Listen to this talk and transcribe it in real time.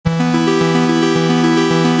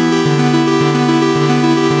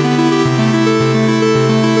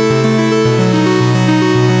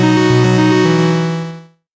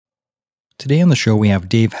Today on the show, we have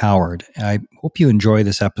Dave Howard. I hope you enjoy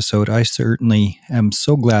this episode. I certainly am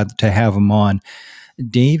so glad to have him on.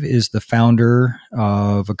 Dave is the founder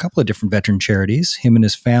of a couple of different veteran charities. Him and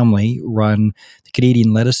his family run the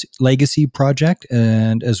Canadian Legacy Project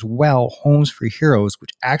and as well Homes for Heroes,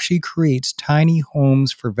 which actually creates tiny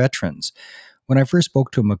homes for veterans. When I first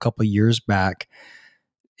spoke to him a couple of years back,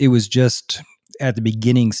 it was just at the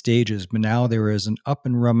beginning stages, but now there is an up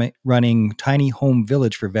and running tiny home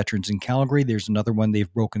village for veterans in Calgary. There's another one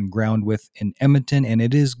they've broken ground with in Edmonton, and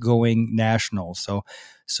it is going national. So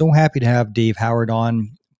happy to have Dave Howard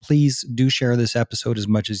on. Please do share this episode as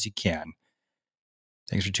much as you can.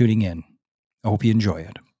 Thanks for tuning in. I hope you enjoy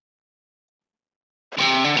it.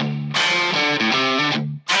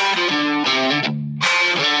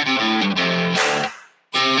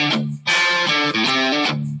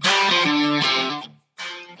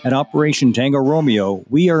 At Operation Tango Romeo,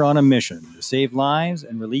 we are on a mission to save lives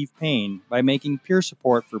and relieve pain by making peer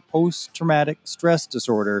support for post-traumatic stress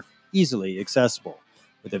disorder easily accessible,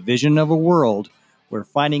 with a vision of a world where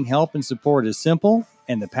finding help and support is simple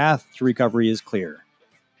and the path to recovery is clear.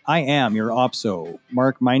 I am your OPSO,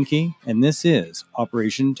 Mark Meinke, and this is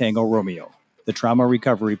Operation Tango Romeo, the Trauma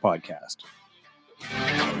Recovery Podcast.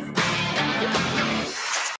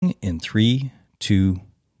 In 3, 2,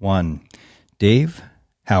 1. Dave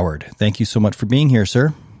Howard, thank you so much for being here,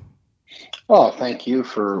 sir. Well, thank you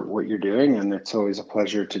for what you're doing, and it's always a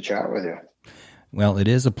pleasure to chat with you. Well, it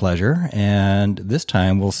is a pleasure, and this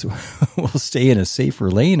time we'll stay in a safer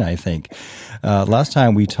lane, I think. Last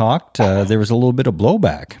time we talked, there was a little bit of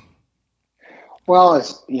blowback. Well,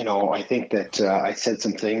 as you know, I think that I said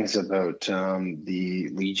some things about the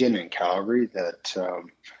Legion in Calgary that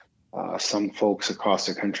some folks across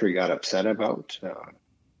the country got upset about.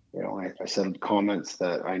 I said comments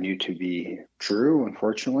that I knew to be true,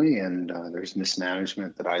 unfortunately, and there's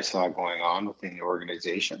mismanagement that I saw going on within the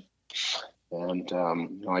organization. And,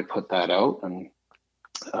 I put that out, and,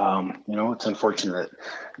 it's unfortunate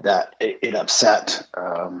that it upset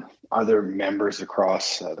other members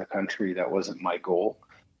across the country. That wasn't my goal.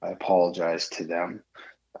 I apologize to them.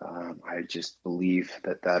 I just believe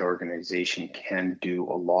that organization can do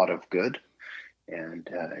a lot of good, and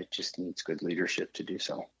it just needs good leadership to do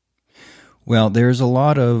so. Well, there's a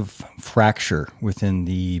lot of fracture within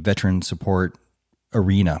the veteran support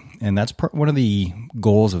arena, and that's one of the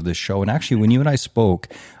goals of this show. And actually, when you and I spoke,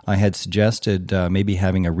 I had suggested maybe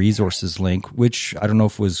having a resources link, which I don't know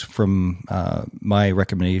if it was from my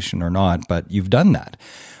recommendation or not, but you've done that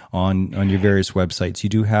on your various websites. You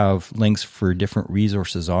do have links for different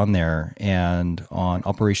resources on there, and on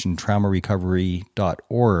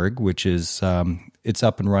operationtraumarecovery.org, which is it's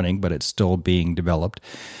up and running, but it's still being developed.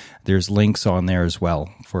 There's links on there as well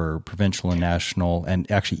for provincial and national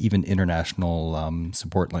and actually even international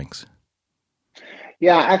support links.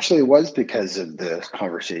 Yeah, actually it was because of the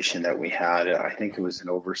conversation that we had. I think it was an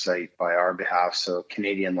oversight by our behalf. So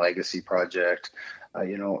Canadian Legacy Project,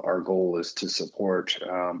 our goal is to support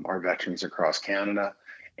our veterans across Canada.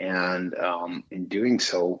 And in doing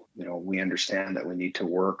so, we understand that we need to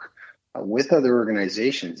work with other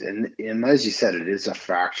organizations. And as you said, it is a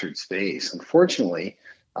fractured space. Unfortunately,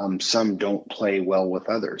 some don't play well with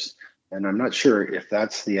others. And I'm not sure if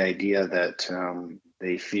that's the idea that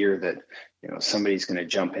they fear that, somebody's going to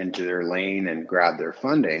jump into their lane and grab their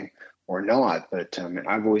funding or not. But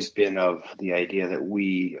I've always been of the idea that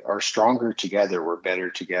we are stronger together, we're better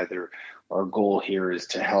together. Our goal here is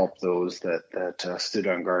to help those that stood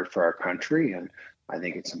on guard for our country. And I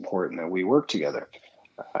think it's important that we work together.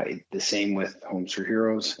 The same with Homes for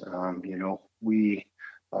Heroes. We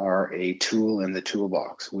are a tool in the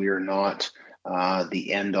toolbox. We are not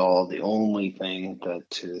the end all, the only thing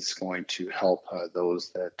that is going to help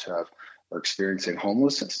those that are experiencing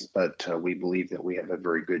homelessness. But we believe that we have a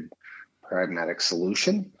very good pragmatic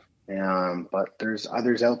solution. But there's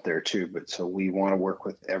others out there too. So we want to work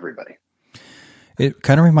with everybody. It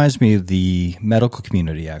kind of reminds me of the medical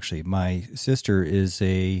community, actually. My sister is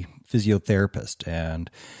a physiotherapist, and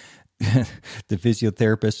the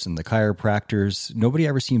physiotherapists and the chiropractors, nobody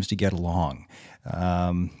ever seems to get along.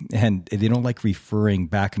 And they don't like referring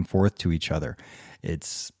back and forth to each other.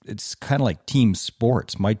 It's kind of like team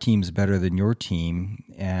sports. My team's better than your team.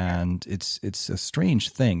 And it's a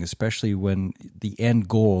strange thing, especially when the end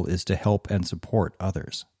goal is to help and support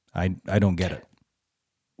others. I don't get it.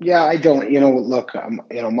 Yeah, I don't. Look,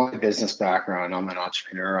 my business background, I'm an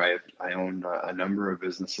entrepreneur. I own a number of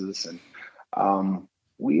businesses, and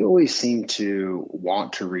we always seem to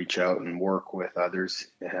want to reach out and work with others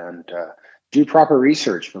and do proper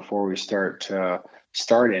research before we start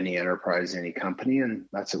start any enterprise, any company, and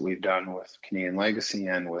that's what we've done with Canadian Legacy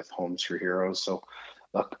and with Homes for Heroes. So,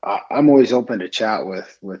 look, I'm always open to chat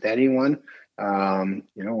with anyone.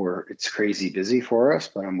 It's crazy busy for us,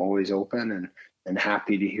 but I'm always open and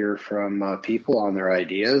happy to hear from people on their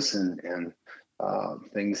ideas and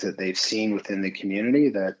things that they've seen within the community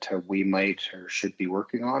that we might or should be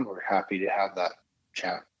working on. We're happy to have that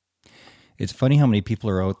chat. It's funny how many people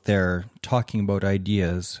are out there talking about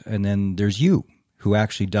ideas, and then there's you who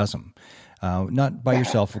actually does them. Not by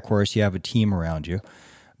yourself, of course. You have a team around you,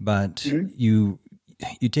 but you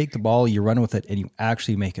take the ball, you run with it, and you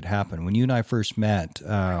actually make it happen. When you and I first met,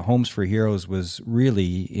 Homes for Heroes was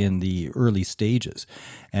really in the early stages,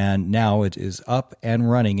 and now it is up and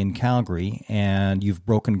running in Calgary, and you've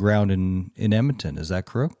broken ground in Edmonton. Is that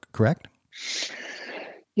correct?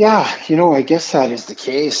 Yeah, I guess that is the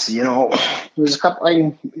case. There's a couple.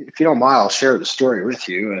 If you don't mind, I'll share the story with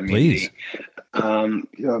you. I mean, please.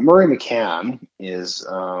 Murray McCann is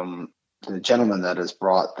the gentleman that has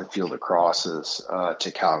brought the Field of Crosses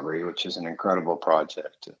to Calgary, which is an incredible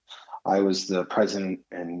project. I was the president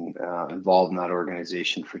and involved in that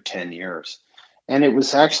organization for 10 years. And it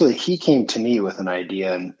was actually, he came to me with an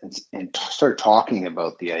idea and started talking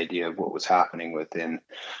about the idea of what was happening within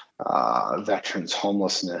veterans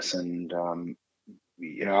homelessness. And,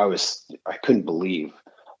 I couldn't believe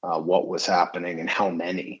what was happening and how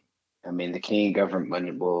many. I mean, the Canadian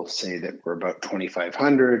government will say that we're about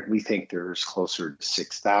 2,500. We think there's closer to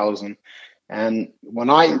 6,000. And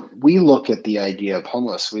when we look at the idea of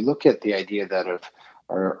homeless, we look at the idea that of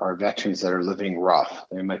our veterans that are living rough.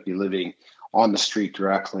 They might be living on the street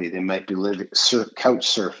directly. They might be living couch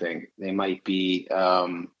surfing. They might be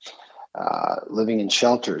living in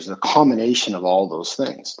shelters. A combination of all those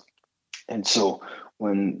things. And so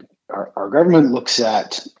when our government looks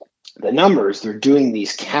at the numbers, they're doing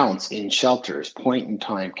these counts in shelters. Point in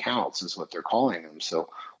time counts is what they're calling them. So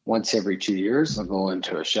once every 2 years, they'll go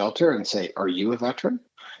into a shelter and say, "Are you a veteran?"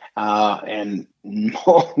 And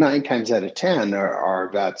 9 times out of 10, our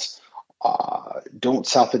vets don't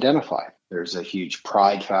self-identify. There's a huge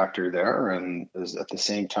pride factor there, and at the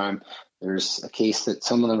same time, there's a case that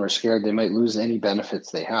some of them are scared they might lose any benefits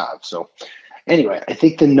they have. So anyway, I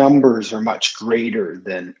think the numbers are much greater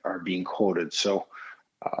than are being quoted. So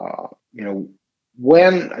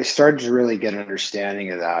when I started to really get an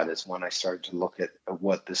understanding of that is when I started to look at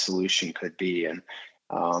what the solution could be. And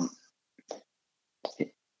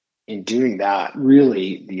in doing that,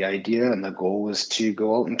 really the idea and the goal was to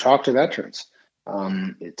go out and talk to veterans.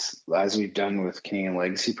 It's as we've done with Canadian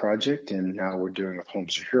Legacy Project, and now we're doing with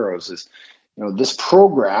Homes for Heroes, is this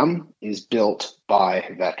program is built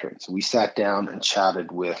by veterans. We sat down and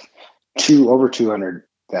chatted with over 200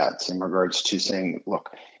 vets in regards to saying,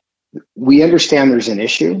 look, we understand there's an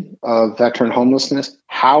issue of veteran homelessness.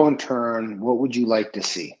 How in turn, what would you like to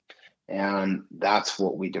see? And that's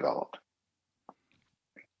what we developed.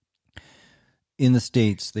 In the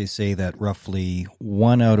States, they say that roughly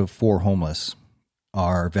 1 out of 4 homeless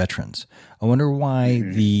are veterans. I wonder why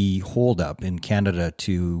the holdup in Canada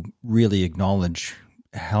to really acknowledge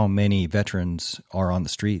how many veterans are on the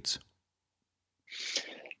streets.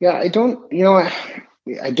 Yeah, I don't know.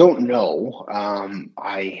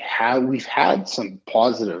 We've had some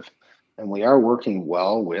positive, and we are working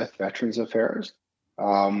well with Veterans Affairs.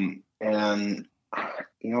 And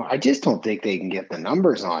I just don't think they can get the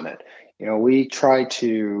numbers on it. We try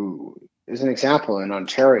to, as an example, in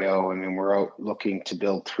Ontario, I mean, we're out looking to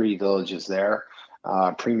build 3 villages there.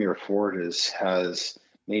 Premier Ford has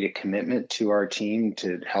made a commitment to our team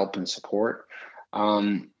to help and support.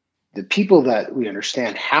 The people that we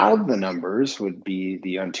understand have the numbers would be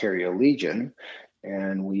the Ontario Legion,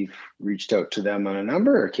 and we've reached out to them on a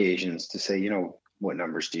number of occasions to say, what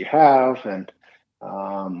numbers do you have? And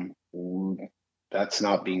that's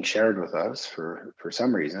not being shared with us for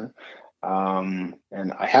some reason.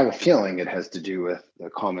 And I have a feeling it has to do with the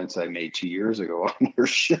comments I made 2 years ago on your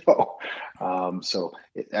show.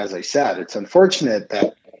 As I said, it's unfortunate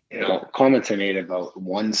that comments I made about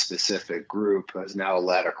one specific group has now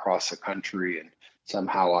led across the country, and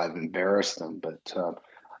somehow I've embarrassed them. But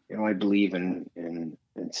I believe in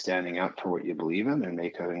standing up for what you believe in and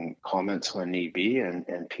making comments when need be,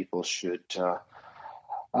 and people should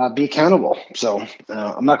be accountable. So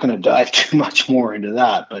I'm not going to dive too much more into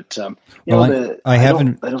that, but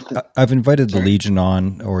I've invited the Legion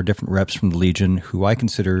on, or different reps from the Legion who I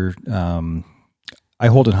consider I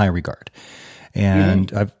hold in high regard,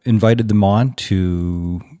 and I've invited them on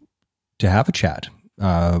to have a chat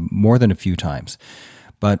more than a few times,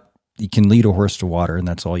 but you can lead a horse to water, and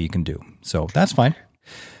that's all you can do. So that's fine.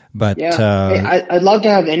 But Yeah. Hey, I'd love to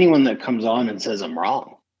have anyone that comes on and says I'm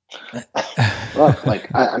wrong. Look,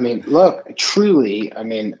 look, truly, I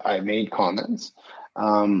made comments,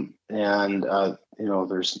 and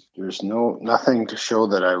there's nothing to show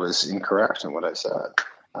that I was incorrect in what I said.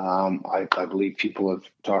 I believe people have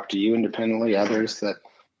talked to you independently, others that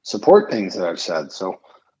support things that I've said. So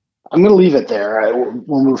I'm going to leave it there.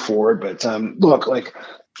 We'll move forward. But look, like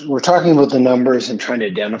we're talking about the numbers and trying to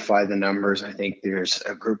identify the numbers. I think there's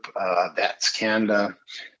a group, Vets Canada,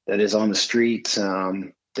 that is on the streets.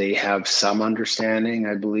 They have some understanding,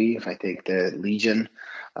 I believe. I think the Legion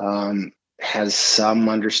has some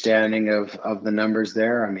understanding of the numbers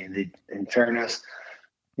there. I mean, in fairness,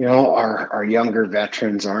 our younger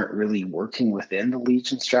veterans aren't really working within the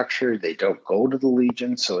Legion structure. They don't go to the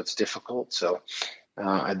Legion, so it's difficult. So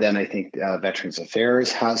then I think Veterans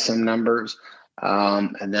Affairs has some numbers.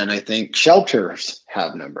 And then I think shelters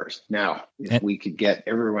have numbers. Now, if we could get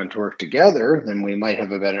everyone to work together, then we might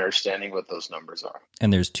have a better understanding what those numbers are.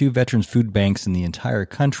 And there's 2 veterans food banks in the entire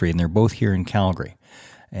country, and they're both here in Calgary.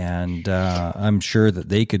 And I'm sure that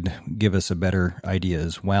they could give us a better idea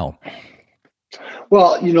as well.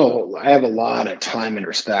 Well, I have a lot of time and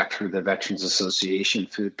respect for the Veterans Association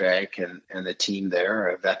Food Bank and the team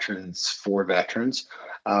there, Veterans for Veterans.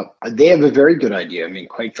 They have a very good idea. I mean,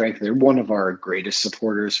 quite frankly, they're one of our greatest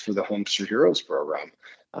supporters for the Homes for Heroes program.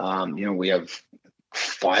 We have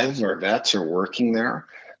 5 of our vets are working there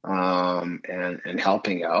and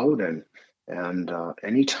helping out. And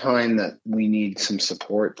anytime that we need some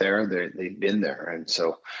support there, they've been there. And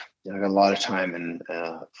so I got a lot of time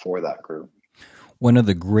for that group. One of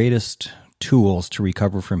the greatest tools to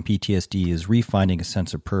recover from PTSD is refinding a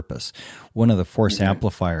sense of purpose. One of the force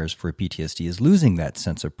amplifiers for PTSD is losing that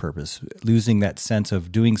sense of purpose, losing that sense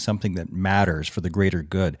of doing something that matters for the greater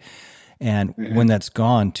good. And when that's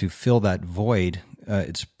gone, to fill that void,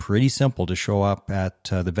 it's pretty simple to show up at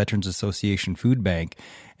the Veterans Association Food Bank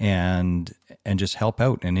and just help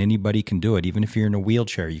out. And anybody can do it. Even if you're in a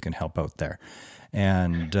wheelchair, you can help out there.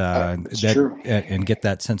 And and get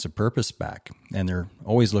that sense of purpose back. And they're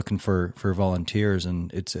always looking for volunteers.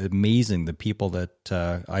 And it's amazing the people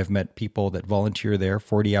that I've met, people that volunteer there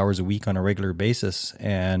 40 hours a week on a regular basis,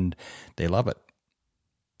 and they love it.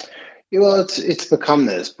 Yeah, well, it's become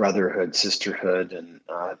this brotherhood, sisterhood, and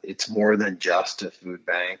it's more than just a food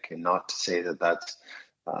bank. And not to say that that's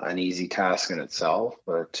an easy task in itself,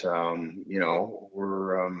 but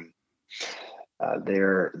we're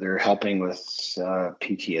they're helping with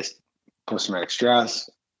PTSD, post-traumatic stress.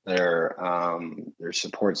 Their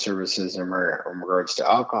support services in regards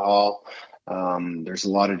to alcohol. There's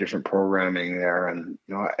a lot of different programming there, and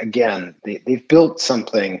again, they've built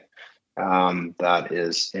something that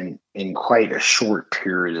is in quite a short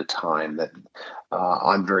period of time that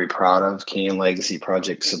I'm very proud of. Canadian Legacy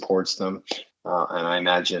Project supports them, and I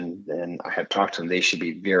imagine, and I have talked to them, they should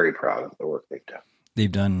be very proud of the work they've done.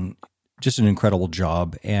 They've done just an incredible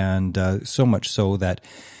job, and so much so that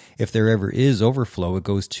if there ever is overflow, it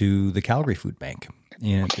goes to the Calgary Food Bank.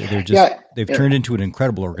 And they've turned into an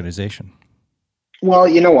incredible organization. Well,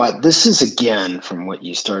 you know what? This is, again, from what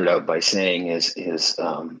you started out by saying, is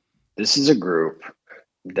this is a group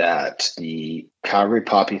that the Calgary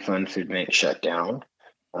Poppy Fund Food Bank shut down.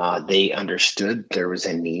 They understood there was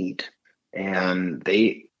a need, and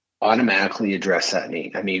they automatically addressed that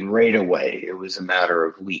need. I mean, right away. It was a matter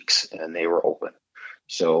of weeks, and they were open.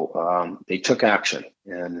 So they took action,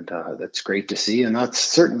 and that's great to see. And that's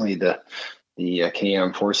certainly the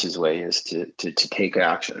Canadian Forces way, is to take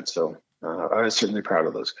action. So I was certainly proud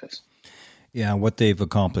of those guys. Yeah, what they've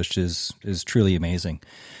accomplished is truly amazing.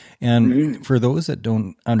 And for those that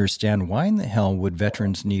don't understand, why in the hell would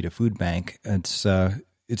veterans need a food bank? It's a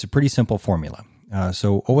pretty simple formula.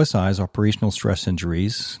 So OSIs, operational stress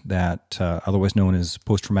injuries, that otherwise known as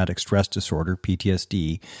post-traumatic stress disorder,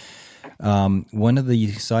 PTSD, one of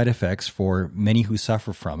the side effects for many who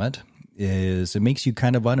suffer from it is it makes you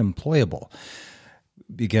kind of unemployable.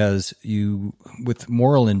 Because with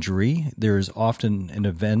moral injury, there's often an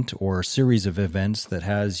event or a series of events that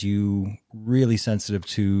has you really sensitive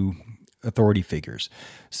to authority figures.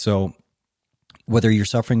 So whether you're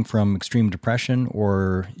suffering from extreme depression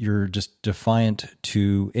or you're just defiant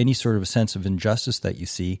to any sort of a sense of injustice that you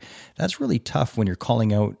see, that's really tough when you're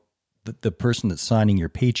calling out the person that's signing your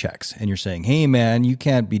paychecks and you're saying, hey man, you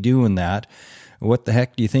can't be doing that. What the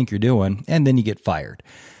heck do you think you're doing? And then you get fired.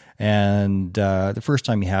 And the first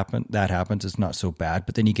time that happens, it's not so bad.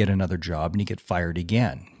 But then you get another job and you get fired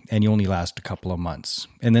again. And you only last a couple of months.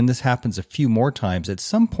 And then this happens a few more times. At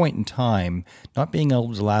some point in time, not being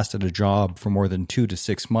able to last at a job for more than 2 to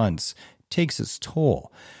 6 months takes its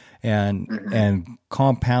toll. Mhm. and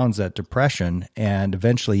compounds that depression, and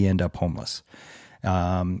eventually you end up homeless.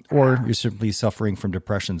 Or you're simply suffering from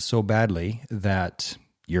depression so badly that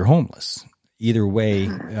you're homeless. Either way,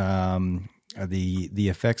 Mhm. the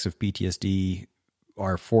effects of PTSD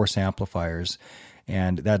are force amplifiers,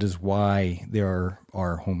 and that is why there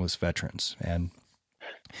are homeless veterans. And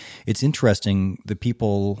it's interesting the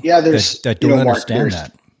people Yeah, that don't Mark, understand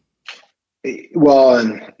that. well,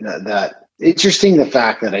 and that interesting the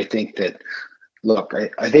fact that I think that, look,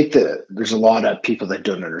 I think that there's a lot of people that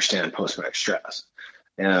don't understand post-traumatic stress.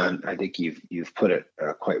 And I think you've put it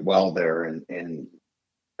quite well there in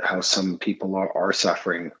how some people are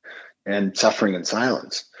suffering and suffering in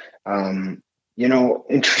silence. Um,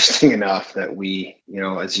 interesting enough that we,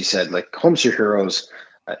 as you said, like Homes for Heroes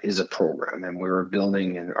is a program, and we're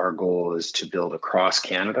building, and our goal is to build across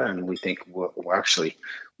Canada. And we think we'll actually,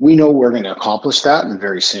 we know we're going to accomplish that and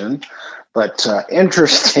very soon. But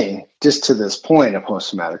interesting, just to this point of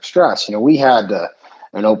post-traumatic stress, we had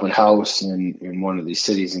an open house in one of these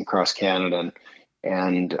cities in cross Canada,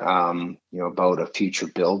 and about a future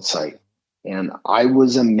build site, and I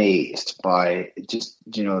was amazed by just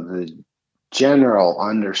the general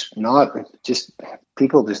not just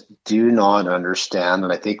people just do not understand,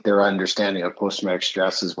 and I think their understanding of post-traumatic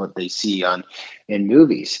stress is what they see in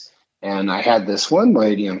movies. And I had this one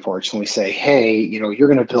lady unfortunately say, "Hey, you're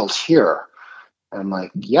going to build here." I'm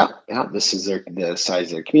like, yeah, this is the size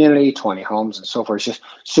of their community, 20 homes and so forth. It's just,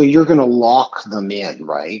 so you're going to lock them in,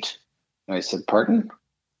 right? And I said, pardon?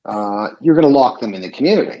 You're going to lock them in the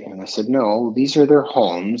community. And I said, no, these are their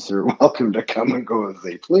homes. They're welcome to come and go as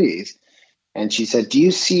they please. And she said, do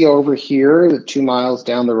you see over here, 2 miles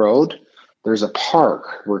down the road, there's a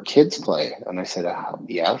park where kids play? And I said,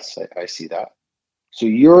 yes, I see that. So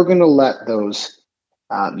you're going to let those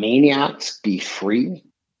maniacs be free?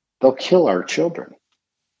 They'll kill our children.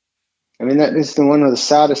 I mean, that is one of the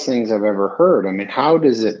saddest things I've ever heard. I mean, how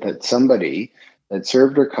does it that somebody that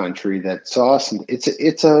served her country, that saw some, it's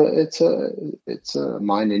a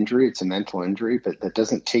mind injury, it's a mental injury, but that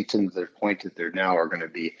doesn't take them to the point that they're now are going to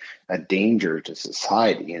be a danger to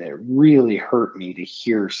society. And it really hurt me to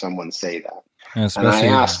hear someone say that. And And I especially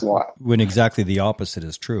asked why. when exactly the opposite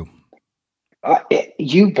is true.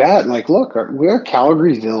 You bet. Like, look, we're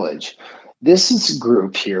Calgary Village. This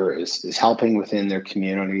group here is helping within their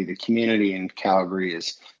community. The community in Calgary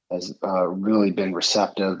has really been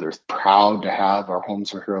receptive. They're proud to have our Homes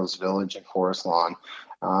for Heroes Village in Forest Lawn.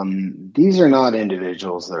 These are not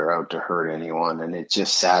individuals that are out to hurt anyone, and it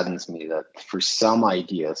just saddens me that for some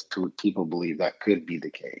ideas, people believe that could be the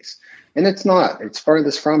case, and it's not. It's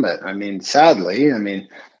farthest from it. I mean, sadly,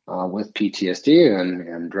 with PTSD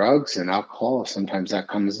and drugs and alcohol, sometimes that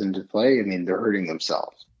comes into play. I mean, they're hurting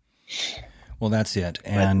themselves. Well, that's it.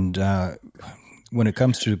 But And when it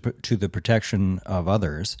comes to the protection of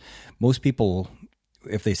others, most people,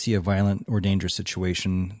 if they see a violent or dangerous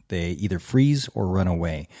situation, they either freeze or run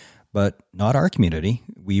away. But not our community.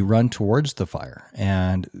 We run towards the fire.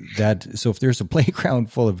 And so if there's a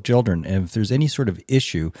playground full of children, and if there's any sort of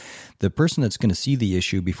issue, the person that's going to see the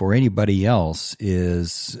issue before anybody else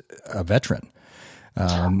is a veteran.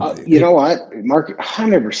 you know what, Mark,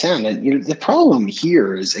 100%. And the problem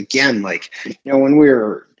here is, again, like, when we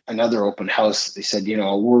were another open house, they said,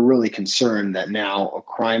 we're really concerned that now a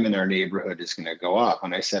crime in our neighborhood is going to go up.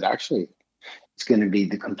 And I said, actually, it's going to be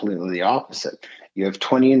completely the opposite. You have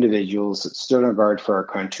 20 individuals that stood on guard for our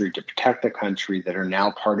country to protect the country that are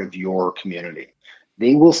now part of your community.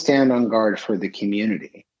 They will stand on guard for the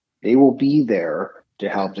community. They will be there to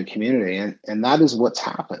help the community. And that is what's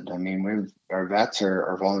happened. I mean, our vets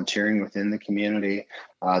are volunteering within the community.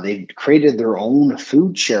 They created their own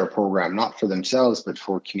food share program, not for themselves, but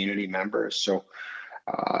for community members. So,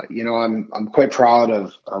 I'm quite proud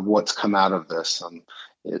of what's come out of this.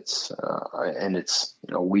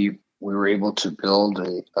 We were able to build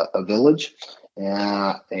a village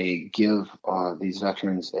and give these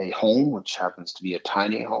veterans a home, which happens to be a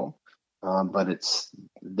tiny home. But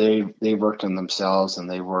they worked on themselves, and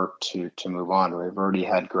they worked to move on. We've already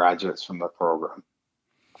had graduates from the program.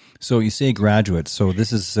 So you say graduates. So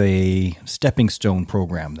this is a stepping stone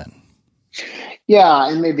program then. Yeah,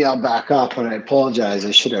 and maybe I'll back up, and I apologize.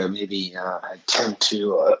 I should have maybe I tend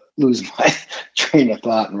to lose my train of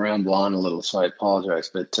thought and ramble on a little, so I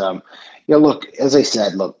apologize. But look, as I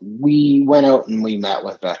said, we went out and we met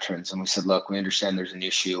with veterans, and we said, look, we understand there's an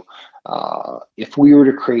issue. If we were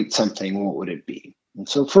to create something, what would it be? And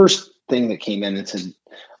so first thing that came in and said,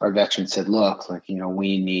 our veterans said, look,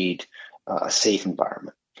 we need a safe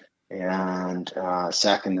environment. And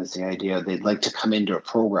second is the idea they'd like to come into a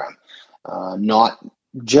program. Not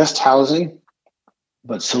just housing,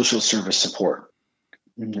 but social service support.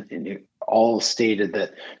 And it all stated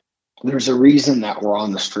that there's a reason that we're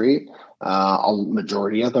on the street. A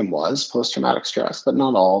majority of them was post-traumatic stress, but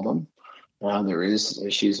not all of them. There is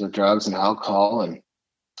issues with drugs and alcohol and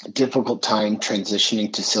a difficult time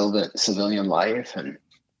transitioning to civilian life and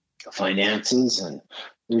finances, and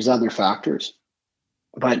there's other factors.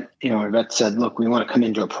 But, Yvette said, look, we want to come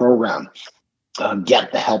into a program,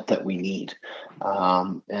 get the help that we need.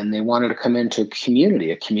 And they wanted to come into a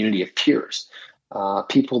community of peers,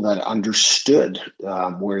 people that understood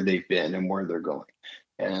where they've been and where they're going.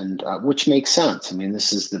 And which makes sense. I mean,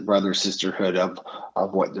 this is the brother sisterhood of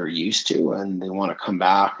what they're used to, and they want to come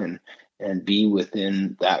back and be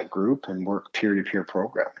within that group and work peer-to-peer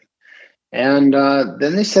programming. And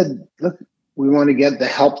then they said, look, we want to get the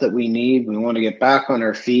help that we need. We want to get back on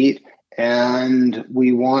our feet, and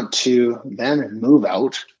we want to then move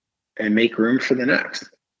out and make room for the next.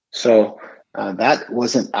 So that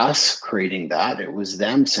wasn't us creating that. It was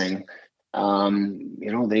them saying,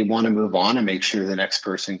 they want to move on and make sure the next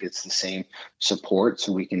person gets the same support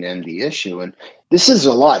so we can end the issue. And this is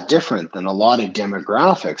a lot different than a lot of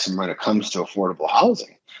demographics when it comes to affordable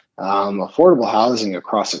housing. Affordable housing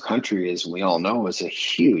across the country, as we all know, is a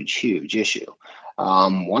huge, huge issue.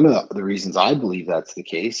 One of the reasons I believe that's the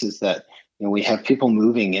case is that we have people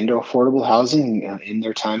moving into affordable housing in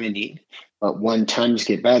their time of need, but when times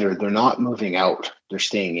get better, they're not moving out; they're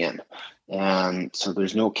staying in. And so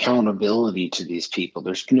there's no accountability to these people.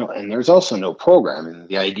 There's also no programming.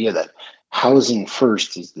 The idea that housing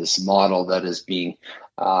first is this model that is being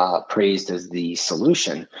praised as the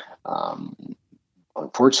solution.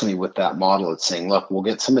 Unfortunately, with that model, it's saying, look, we'll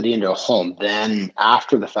get somebody into a home, then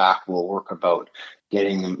after the fact, we'll work about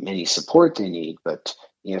getting them any support they need. But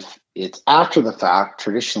if it's after the fact,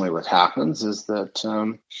 traditionally what happens is that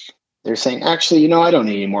they're saying, actually, I don't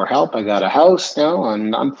need any more help. I got a house now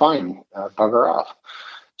and I'm fine. Bugger off.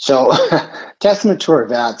 So testament to our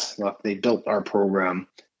vets, look, they built our program.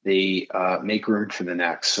 They make room for the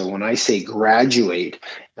next. So when I say graduate,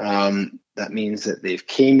 that means that they've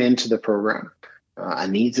came into the program. A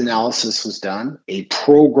needs analysis was done. A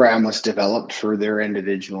program was developed for their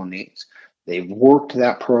individual needs. They've worked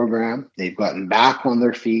that program. They've gotten back on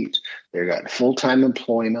their feet. They've got full-time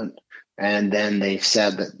employment. And then they've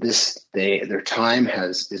said that their time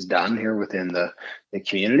is done here within the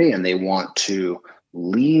community, and they want to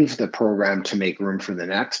leave the program to make room for the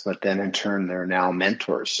next, but then in turn, they're now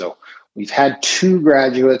mentors. So we've had 2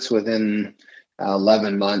 graduates within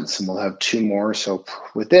 11 months, and we'll have 2 more. So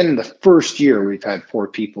within the first year, we've had 4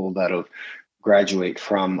 people that'll graduate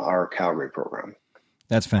from our Calgary program.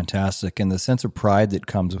 That's fantastic. And the sense of pride that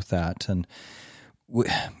comes with that. And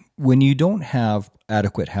when you don't have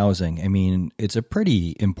adequate housing, I mean, it's a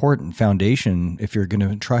pretty important foundation if you're going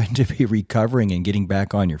to try to be recovering and getting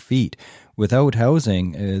back on your feet. Without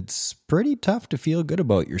housing, it's pretty tough to feel good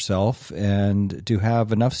about yourself and to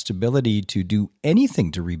have enough stability to do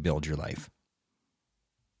anything to rebuild your life.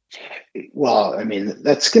 Well, I mean,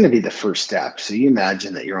 that's going to be the first step. So you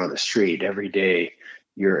imagine that you're on the street every day.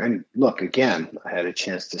 And look, again, I had a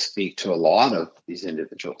chance to speak to a lot of these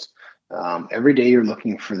individuals. Every day you're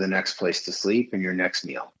looking for the next place to sleep and your next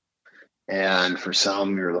meal. And for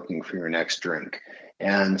some, you're looking for your next drink.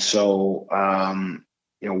 And so,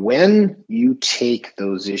 when you take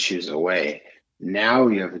those issues away, now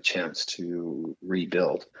you have a chance to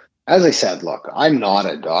rebuild. As I said, look, I'm not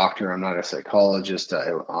a doctor. I'm not a psychologist.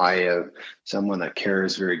 I have someone that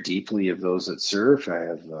cares very deeply of those that serve. I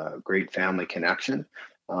have a great family connection.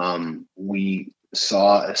 We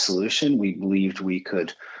saw a solution. We believed we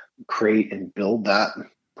could create and build that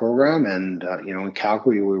program. And, in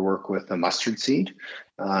Calgary, we work with the Mustard Seed.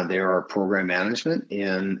 They're our program management.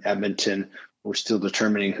 In Edmonton, we're still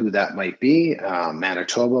determining who that might be.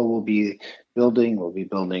 Manitoba will be building. We'll be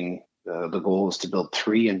building. The goal is to build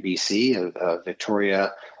 3 in BC,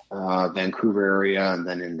 Victoria, Vancouver area, and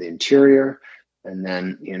then in the interior. And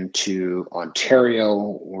then into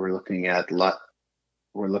Ontario, we're looking at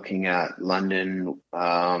London,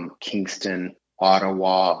 Kingston,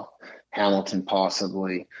 Ottawa, Hamilton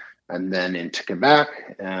possibly, and then into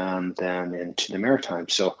Quebec, and then into the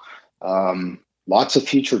Maritimes. So lots of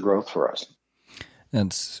future growth for us.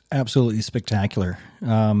 That's absolutely spectacular.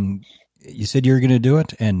 You said you were going to do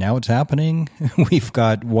it, and now it's happening. We've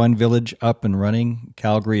got one village up and running.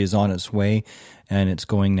 Calgary is on its way, and it's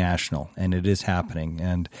going national, and it is happening.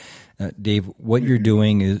 And Dave, what you're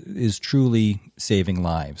doing is truly saving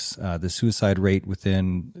lives. The suicide rate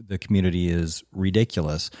within the community is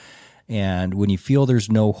ridiculous. And when you feel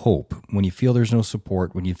there's no hope, when you feel there's no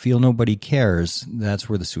support, when you feel nobody cares, that's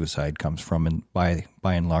where the suicide comes from, and by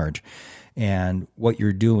and large. And what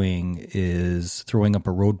you're doing is throwing up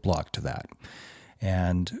a roadblock to that,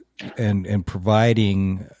 and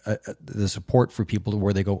providing the support for people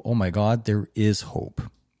where they go, oh my God, there is hope.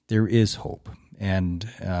 There is hope. And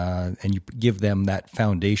you give them that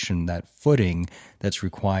foundation, that footing that's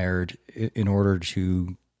required in order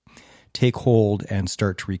to take hold and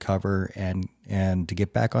start to recover and to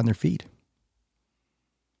get back on their feet.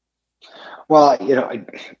 Well, I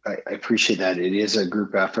appreciate that. It is a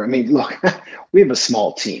group effort. I mean, look, we have a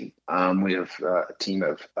small team. We have a team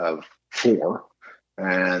of four,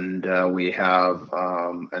 and we have,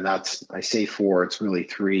 and that's, I say four, it's really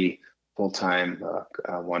three full-time,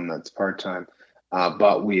 one that's part-time.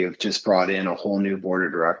 But we have just brought in a whole new board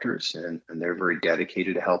of directors, and they're very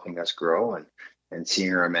dedicated to helping us grow and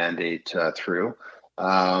seeing our mandate through.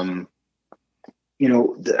 The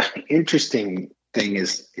interesting thing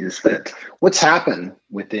is that what's happened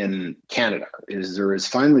within Canada is there has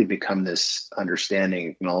finally become this understanding,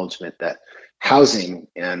 acknowledgement that housing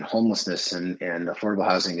and homelessness and affordable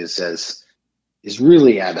housing is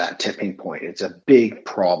really at that tipping point. It's a big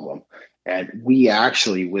problem. And we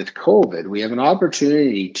actually, with COVID, we have an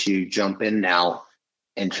opportunity to jump in now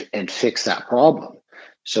and fix that problem.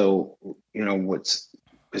 So,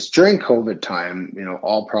 because during COVID time,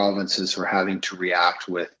 all provinces were having to react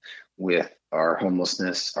with our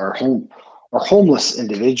homelessness, our homeless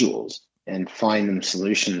individuals, and find them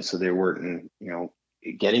solutions so they weren't,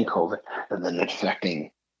 getting COVID and then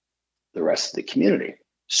affecting the rest of the community.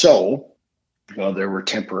 So, there were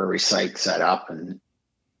temporary sites set up and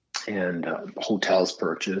hotels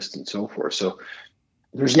purchased and so forth. So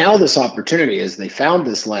there's now this opportunity as they found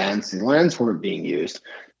the lands weren't being used.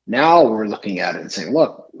 Now we're looking at it and saying,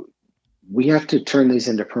 look, we have to turn these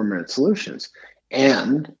into permanent solutions.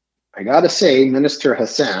 And I got to say, Minister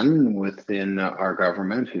Hassan within our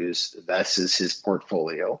government, this is his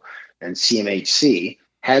portfolio, and CMHC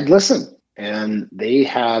had listened. And they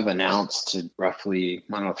have announced roughly,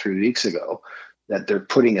 3 weeks ago, that they're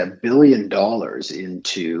putting $1 billion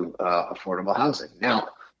into affordable housing. Now,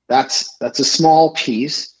 that's a small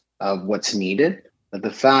piece of what's needed, but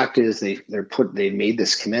the fact is they made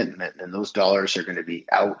this commitment, and those dollars are going to be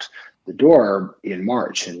out the door in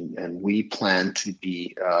March, and we plan to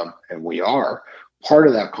be, and we are part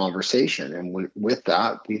of that conversation. And with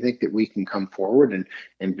that, we think that we can come forward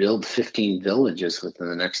and build 15 villages within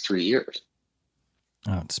the next 3 years.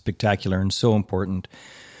 Oh, it's spectacular and so important.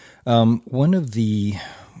 One of the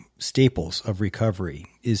staples of recovery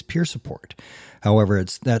is peer support. However,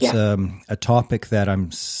 that's a topic that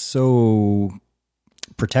I'm so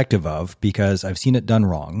protective of because I've seen it done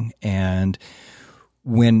wrong. And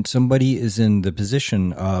when somebody is in the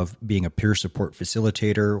position of being a peer support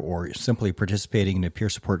facilitator or simply participating in a peer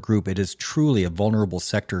support group, it is truly a vulnerable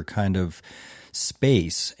sector kind of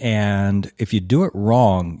space. And if you do it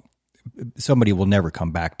wrong, somebody will never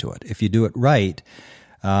come back to it. If you do it right,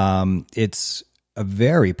 it's a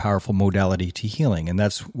very powerful modality to healing. And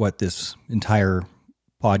that's what this entire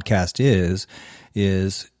podcast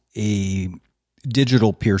is a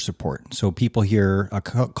digital peer support. So people hear a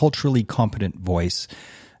culturally competent voice,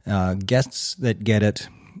 guests that get it,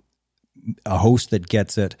 a host that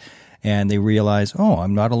gets it, and they realize, oh,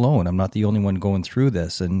 I'm not alone. I'm not the only one going through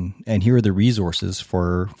this. And here are the resources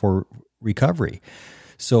for recovery.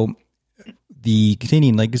 So the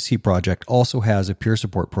Canadian Legacy Project also has a peer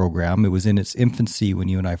support program. It was in its infancy when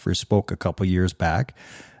you and I first spoke a couple years back.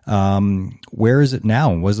 Where is it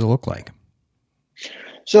now, and what does it look like?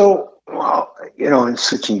 So, and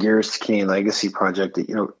switching gears to Canadian Legacy Project,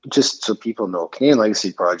 just so people know, Canadian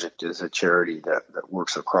Legacy Project is a charity that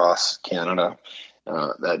works across Canada,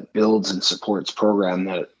 that builds and supports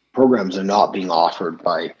programs are not being offered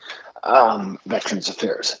by Veterans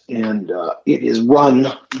Affairs, and it is run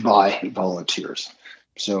by volunteers.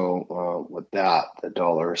 So with that, the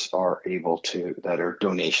dollars are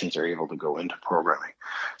donations are able to go into programming.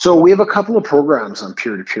 So we have a couple of programs on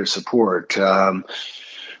peer-to-peer support.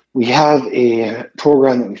 We have a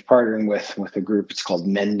program that we've partnered with a group. It's called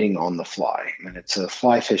Mending on the Fly, and it's a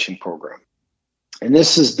fly fishing program. And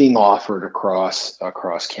this is being offered across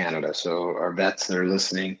Canada. So our vets that are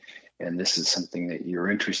listening, and this is something that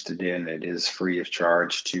you're interested in, it is free of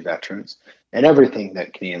charge to veterans. And everything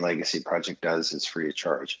that Canadian Legacy Project does is free of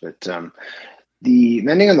charge. But the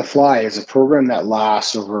Mending on the Fly is a program that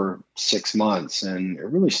lasts over 6 months, and it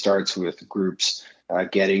really starts with groups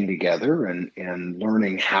getting together and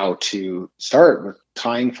learning how to start with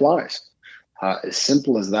tying flies, as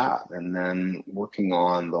simple as that, and then working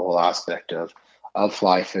on the whole aspect of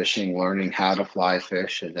fly fishing, learning how to fly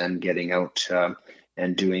fish, and then getting out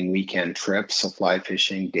and doing weekend trips, so fly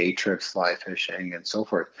fishing, day trips, fly fishing, and so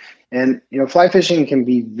forth. And fly fishing can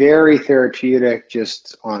be very therapeutic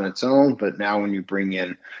just on its own, but now when you bring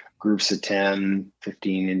in groups of 10,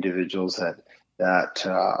 15 individuals that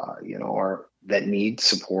need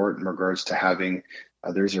support in regards to having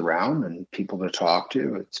others around and people to talk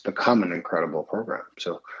to, it's become an incredible program.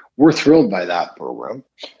 So we're thrilled by that program.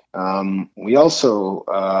 We also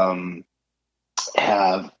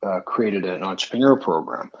have created an entrepreneur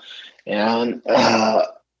program, and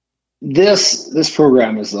this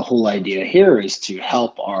program is, the whole idea here is to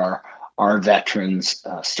help our veterans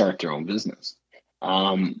start their own business.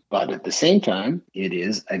 But at the same time, it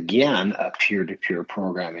is again a peer-to-peer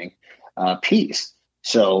programming piece.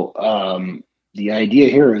 So the idea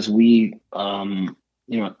here is there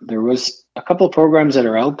was a couple of programs that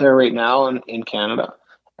are out there right now in Canada,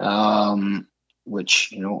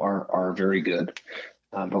 which are very good.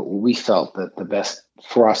 But we felt that the best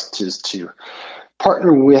for us is to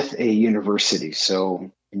partner with a university.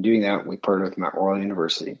 So in doing that, we partnered with Mount Royal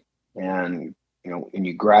University, and when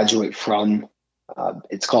you graduate from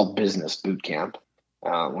it's called Business Boot Camp.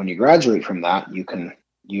 When you graduate from that, you can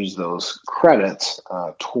use those credits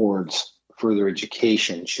towards further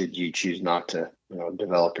education should you choose not to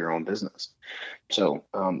develop your own business. So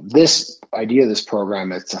this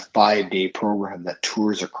program, it's a 5-day program that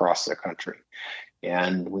tours across the country.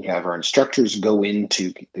 And we have our instructors go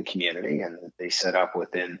into the community, and they set up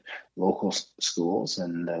within local schools.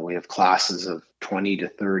 And we have classes of 20 to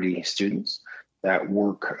 30 students that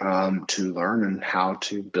work to learn and how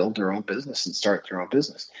to build their own business and start their own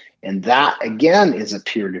business. And that, again, is a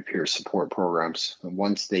peer-to-peer support program. So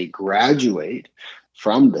once they graduate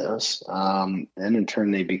from this, then in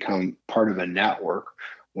turn they become part of a network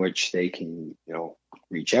which they can,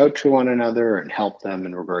 reach out to one another and help them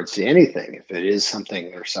in regards to anything. If it is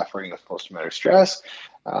something they're suffering with post-traumatic stress,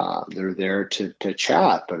 they're there to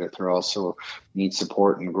chat. But if they also need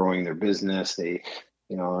support in growing their business, they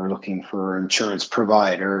are looking for insurance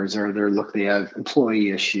providers, or they have employee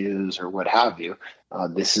issues or what have you.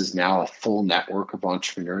 This is now a full network of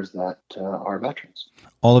entrepreneurs that are veterans.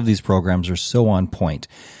 All of these programs are so on point.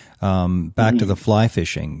 Back to the fly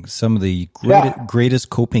fishing, some of the greatest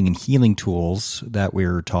coping and healing tools that we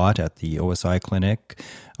were taught at the OSI clinic,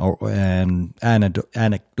 and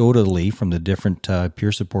anecdotally from the different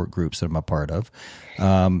peer support groups that I'm a part of,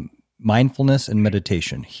 mindfulness and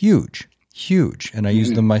meditation, huge. And I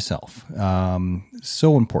use them myself.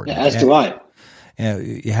 So important. Yeah, as do I.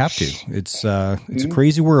 You have to. It's a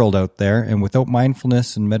crazy world out there, and without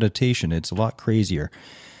mindfulness and meditation, it's a lot crazier.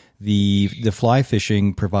 The fly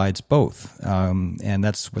fishing provides both, and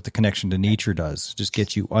that's what the connection to nature does. Just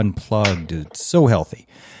gets you unplugged. It's so healthy,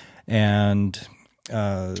 and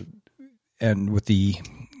with the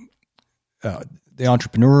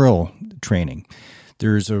entrepreneurial training,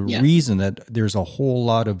 there's a reason that there's a whole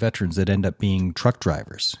lot of veterans that end up being truck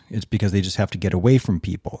drivers. It's because they just have to get away from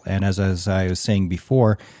people. And as I was saying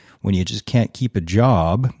before, when you just can't keep a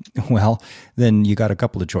job, well, then you got a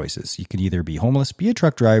couple of choices. You can either be homeless, be a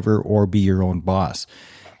truck driver, or be your own boss.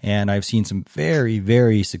 And I've seen some very,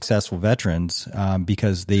 very successful veterans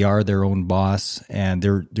because they are their own boss and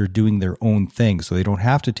they're doing their own thing, so they don't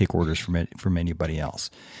have to take orders from anybody else.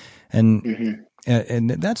 And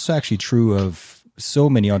that's actually true of so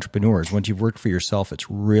many entrepreneurs. Once you've worked for yourself,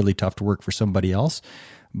 it's really tough to work for somebody else.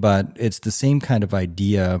 But it's the same kind of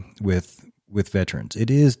idea with veterans.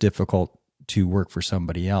 It is difficult to work for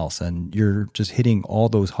somebody else, and you're just hitting all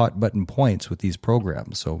those hot button points with these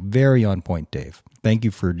programs. So very on point, Dave. Thank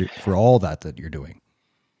you for all that you're doing.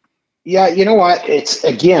 Yeah, you know what?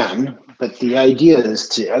 But the idea is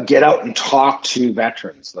to get out and talk to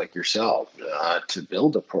veterans like yourself to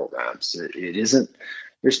build the programs. It isn't.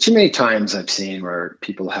 There's too many times I've seen where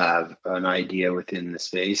people have an idea within the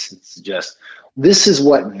space and suggest this is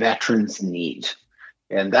what veterans need.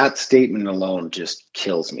 And that statement alone just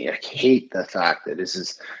kills me. I hate the fact that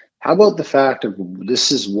how about the fact of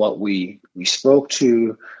this is what we spoke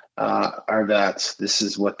to our vets, this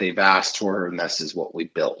is what they've asked for, and this is what we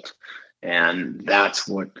built. And that's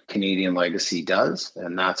what Canadian Legacy does,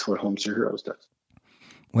 and that's what Homes for Heroes does.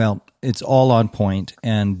 Well, it's all on point.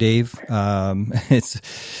 And Dave, it's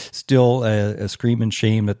still a scream and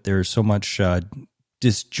shame that there's so much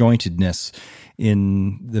disjointedness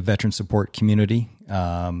in the veteran support community.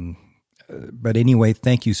 But anyway,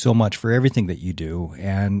 thank you so much for everything that you do.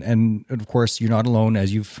 And of course, you're not alone,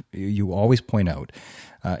 as you always point out.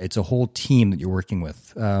 It's a whole team that you're working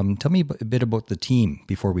with. Tell me a bit about the team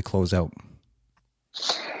before we close out.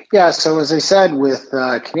 Yeah, so as I said, with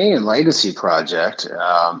Canadian Legacy Project,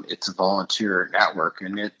 it's a volunteer network,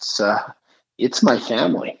 and it's it's my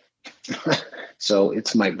family. So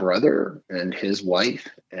it's my brother and his wife,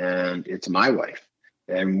 and it's my wife.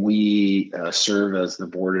 And we serve as the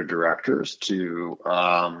board of directors to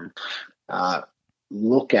uh,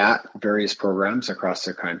 look at various programs across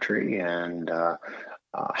the country and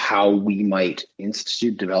how we might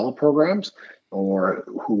institute develop programs or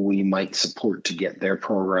who we might support to get their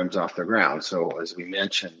programs off the ground. So as we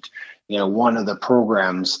mentioned, one of the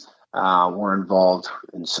programs we're involved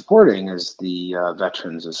in supporting is the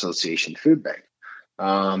Veterans Association Food Bank.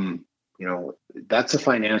 That's a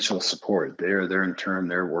financial support. They're in turn,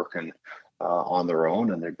 they're working on their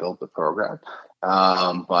own and they build the program.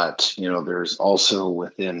 But there's also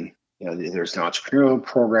within, there's an entrepreneurial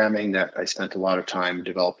programming that I spent a lot of time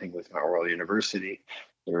developing with Mount Royal University.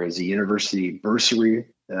 There is a university bursary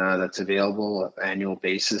that's available on an annual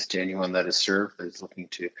basis to anyone that is served that is looking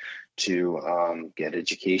to get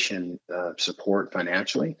education support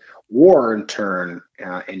financially, or in turn,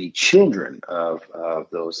 any children of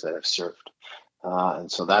those that have served.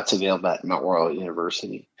 And so that's available at Mount Royal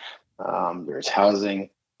University. There's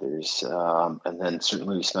housing, and then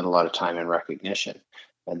certainly we spend a lot of time in recognition.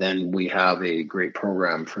 And then we have a great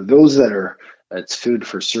program for those it's food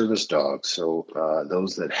for service dogs. So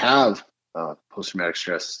those that have post-traumatic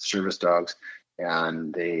stress service dogs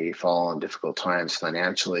and they fall on difficult times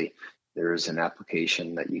financially, there's an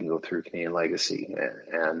application that you can go through Canadian Legacy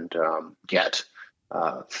and get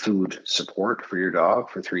food support for your dog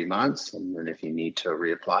for 3 months. And then if you need to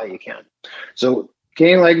reapply, you can. So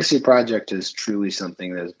Canadian Legacy Project is truly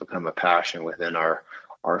something that has become a passion within our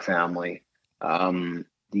family.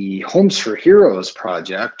 The Homes for Heroes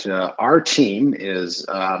project, our team is,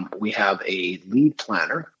 we have a lead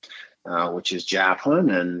planner, which is Jacqueline,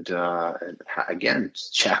 and again,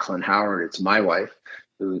 Jacqueline Howard, it's my wife,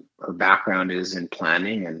 who her background is in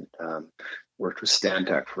planning and worked with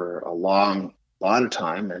Stantec for a lot of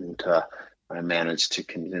time, and I managed to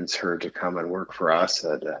convince her to come and work for us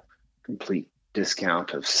at a complete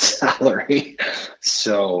discount of salary.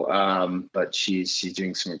 So, but she's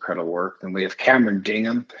doing some incredible work. And we have Cameron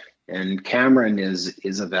Dingham, and Cameron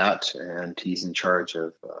is a vet, and he's in charge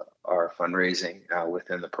of our fundraising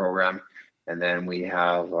within the program. And then we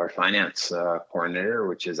have our finance coordinator,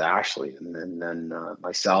 which is Ashley, and then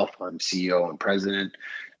myself. I'm CEO and president.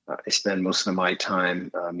 I spend most of my time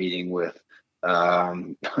meeting with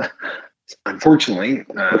unfortunately,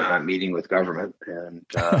 meeting with government. And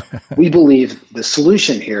we believe the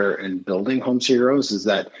solution here in building Homes for Heroes is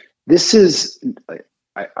that this is,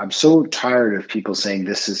 I'm so tired of people saying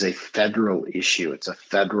this is a federal issue. It's a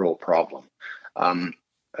federal problem.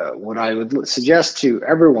 What I would suggest to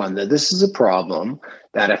everyone that this is a problem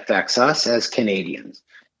that affects us as Canadians.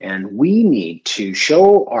 And we need to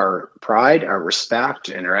show our pride, our respect,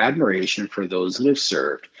 and our admiration for those that have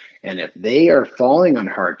served. And if they are falling on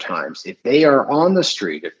hard times, if they are on the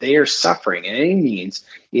street, if they are suffering in any means,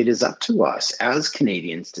 it is up to us as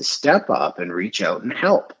Canadians to step up and reach out and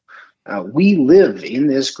help. We live in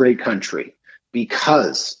this great country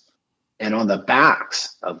because, and on the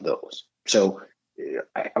backs of those. So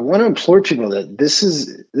I want to implore people that this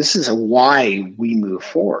is why we move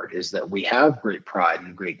forward, is that we have great pride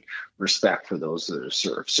and great respect for those that are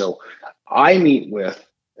served. So I meet with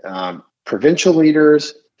provincial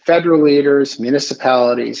leaders, federal leaders,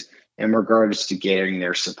 municipalities in regards to getting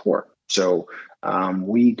their support. So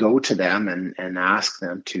we go to them and ask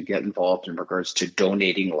them to get involved in regards to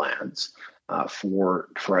donating lands for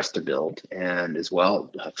us to build, and as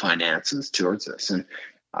well finances towards this. And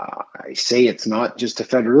I say it's not just a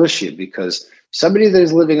federal issue, because somebody that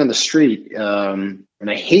is living on the street, and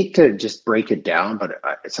I hate to just break it down, but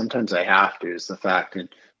sometimes I have to, is the fact that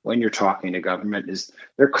when you're talking to government, is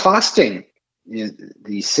they're costing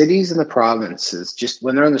the cities and the provinces, just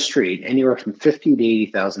when they're on the street, anywhere from $50,000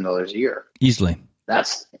 to $80,000 a year. Easily.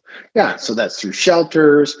 So that's through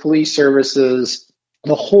shelters, police services,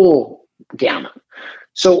 the whole gamut.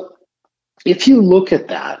 So if you look at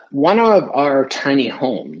that, one of our tiny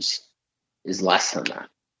homes is less than that.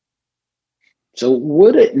 So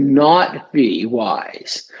would it not be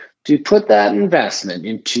wise to put that investment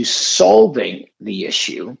into solving the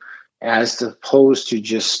issue as opposed to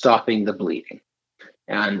just stopping the bleeding?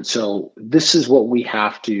 And so this is what we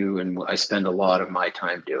have to, and I spend a lot of my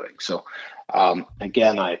time doing. So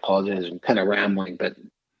again, I apologize, I'm kind of rambling, but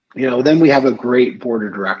then we have a great board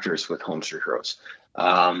of directors with Homes for Heroes.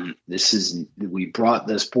 We brought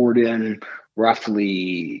this board in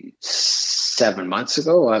roughly 7 months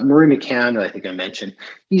ago. Murray McCann, I think I mentioned,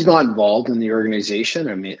 he's not involved in the organization.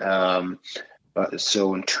 I mean,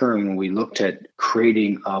 so in turn, when we looked at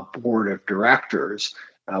creating a board of directors,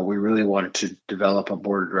 We really wanted to develop a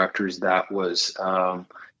board of directors that was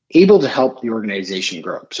able to help the organization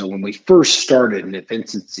grow. So when we first started in its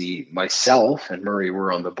infancy, myself and Murray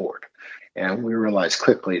were on the board, and we realized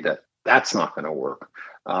quickly that that's not going to work.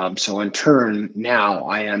 So in turn, now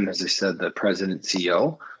I am, as I said, the president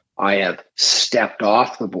CEO. I have stepped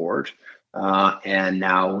off the board, and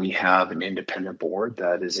now we have an independent board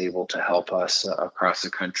that is able to help us across the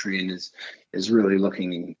country and is really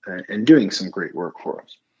looking and doing some great work for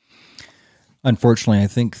us. Unfortunately, I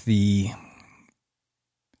think the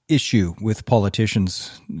issue with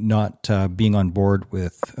politicians not being on board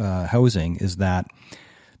with housing is that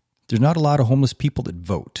there's not a lot of homeless people that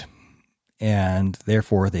vote. And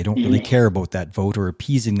therefore, they don't really care about that vote or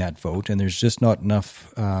appeasing that vote. And there's just not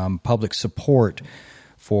enough public support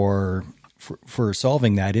for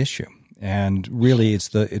solving that issue. And really,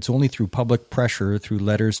 it's only through public pressure, through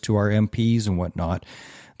letters to our MPs and whatnot,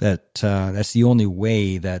 that that's the only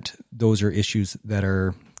way that those are issues that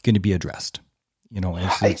are going to be addressed.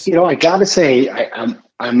 I got to say,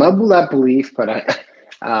 I'm of that belief, but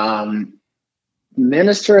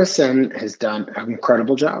Minister Hassan has done an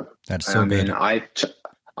incredible job. That's so good.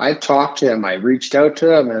 I've talked to him. I reached out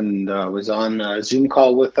to him and was on a Zoom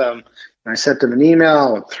call with him. I sent him an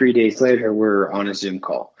email. 3 days later, we're on a Zoom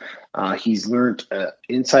call. He's learned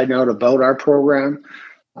inside and out about our program.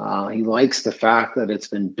 He likes the fact that it's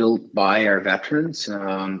been built by our veterans.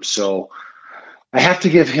 So I have to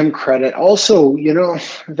give him credit. Also,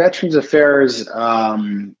 Veterans Affairs,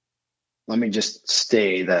 let me just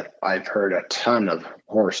say that I've heard a ton of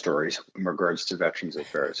horror stories in regards to Veterans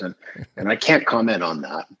Affairs, and I can't comment on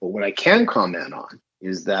that. But what I can comment on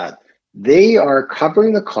is that they are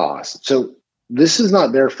covering the cost. So this is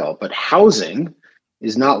not their fault, but housing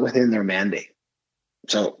is not within their mandate.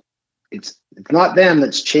 So it's not them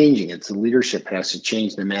that's changing. It's the leadership that has to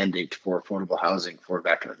change the mandate for affordable housing for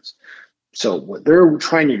veterans. So what they're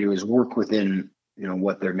trying to do is work within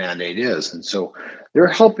what their mandate is. And so they're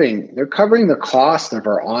covering the cost of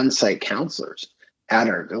our on-site counselors at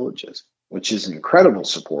our villages, which is incredible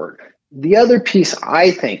support. The other piece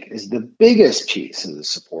I think is the biggest piece of the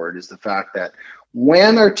support is the fact that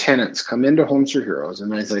when our tenants come into Homes for Heroes,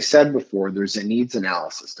 and as I said before, there's a needs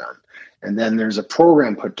analysis done, and then there's a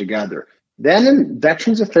program put together, then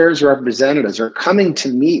Veterans Affairs representatives are coming to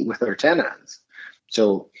meet with our tenants.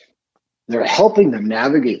 So they're helping them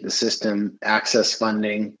navigate the system, access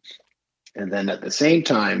funding, and then at the same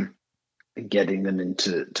time, getting them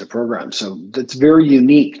into programs. So that's very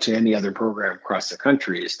unique to any other program across the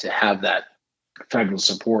country, is to have that federal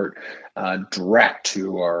support direct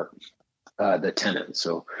to our the tenants.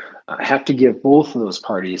 So I have to give both of those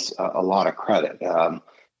parties a lot of credit.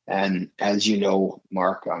 And as you know,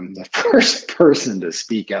 Mark, I'm the first person to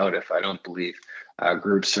speak out if I don't believe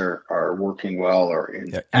groups are working well or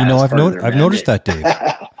in. I've noticed that, Dave.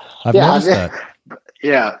 I've noticed that.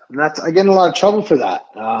 Yeah, I get in a lot of trouble for that,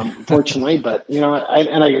 unfortunately. But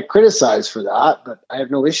I get criticized for that, but I have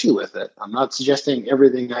no issue with it. I'm not suggesting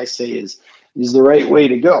everything I say is the right way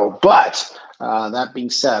to go. But that being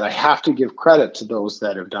said, I have to give credit to those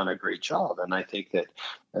that have done a great job, and I think that,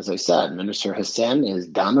 as I said, Minister Hassan has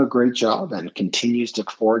done a great job and continues to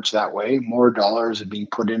forge that way. More dollars are being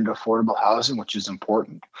put into affordable housing, which is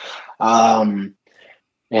important.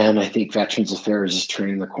 And I think Veterans Affairs is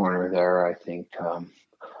turning the corner there. I think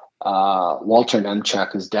Walter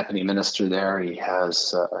Nemchak is deputy minister there.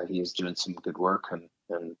 He's doing some good work, and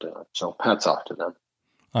so hats off to them.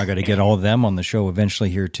 I got to get all of them on the show eventually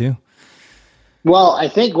here too. Well, I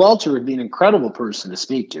think Walter would be an incredible person to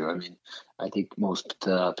speak to. I mean, I think most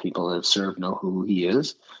people that have served know who he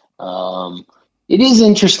is. It is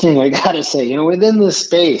interesting, I got to say, within this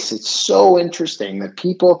space, it's so interesting that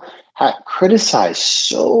people have criticized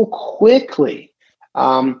so quickly.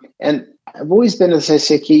 And I've always been, as I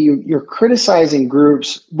say, you're criticizing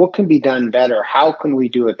groups. What can be done better? How can we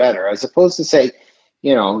do it better? As opposed to say,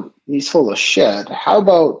 he's full of shit. How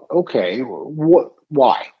about, okay,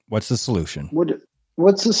 why? What's the solution?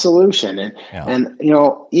 What's the solution? And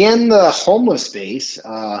in the homeless space,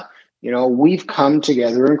 we've come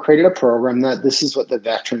together and created a program that this is what the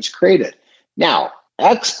veterans created. Now,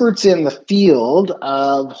 experts in the field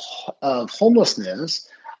of homelessness,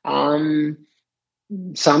 some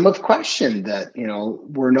have questioned that,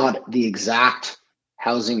 we're not the exact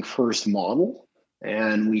housing first model,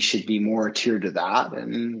 and we should be more adhered to that.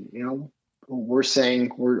 And, we're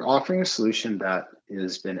saying we're offering a solution that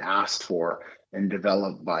has been asked for and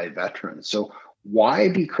developed by veterans. So why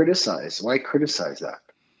be criticized? Why criticize that?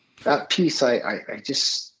 That piece, I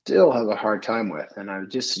just still have a hard time with. And I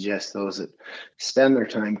would just suggest those that spend their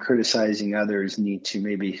time criticizing others need to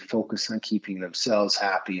maybe focus on keeping themselves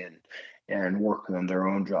happy and working on their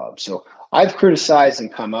own job. So I've criticized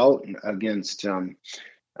and come out against it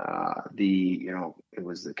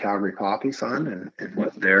was the Calgary Poppy Fund and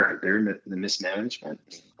what the mismanagement.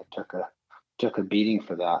 I took a beating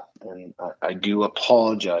for that, and I do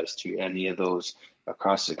apologize to any of those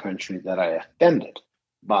across the country that I offended.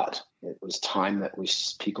 But it was time that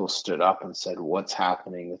people stood up and said, "What's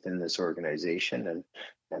happening within this organization?"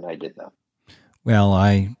 And I did that. Well,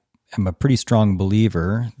 I am a pretty strong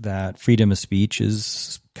believer that freedom of speech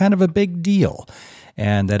is kind of a big deal,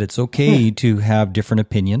 and that it's okay to have different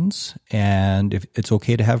opinions, and it's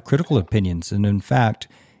okay to have critical opinions. And in fact,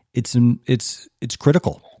 it's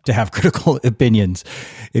critical to have critical opinions.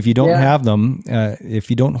 If you don't have them,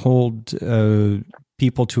 if you don't hold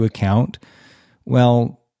people to account,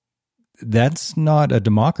 well, that's not a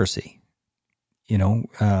democracy.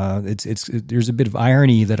 There's a bit of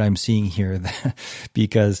irony that I'm seeing here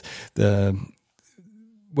because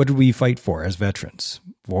what did we fight for as veterans?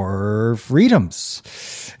 For freedoms.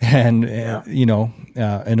 And,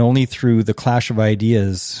 and only through the clash of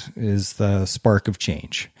ideas is the spark of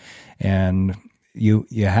change. And you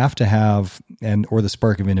have to have, or the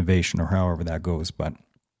spark of innovation, or however that goes, but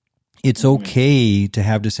it's okay to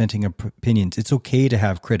have dissenting opinions. It's okay to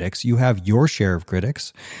have critics. You have your share of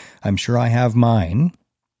critics. I'm sure I have mine.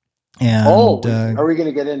 And, are we going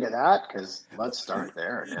to get into that? Because let's start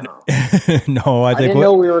there now. No, I didn't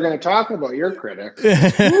know we were going to talk about your critics.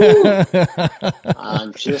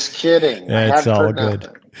 I'm just kidding. It's all good.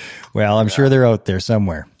 Nothing. Well, I'm sure they're out there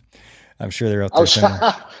somewhere. I'm sure they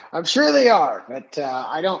are, but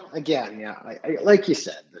I don't. Again, I like you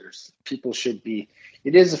said, people should be.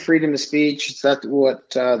 It is a freedom of speech. It's not what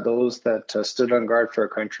those that stood on guard for our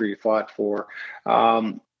country fought for.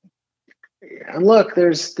 And look,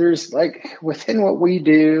 there's like within what we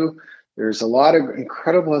do, there's a lot of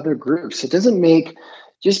incredible other groups. It doesn't make,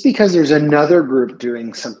 just because there's another group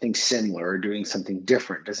doing something similar or doing something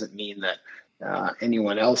different, doesn't mean that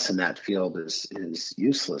anyone else in that field is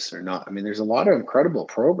useless or not. I mean, there's a lot of incredible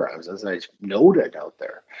programs, as I noted, out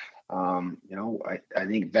there. I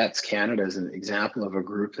think Vets Canada is an example of a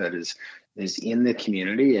group that is in the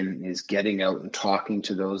community and is getting out and talking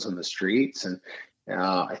to those on the streets. And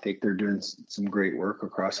I think they're doing some great work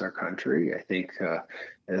across our country. I think the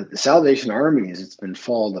Salvation Armies, it's been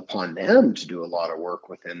called upon them to do a lot of work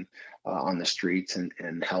within on the streets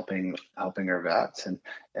and helping our vets.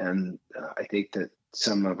 And I think that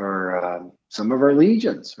some of our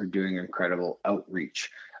legions are doing incredible outreach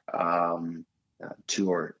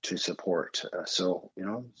to support. So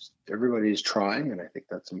everybody is trying, and I think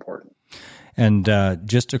that's important. And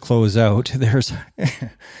just to close out, there's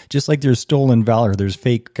just like there's stolen valor, there's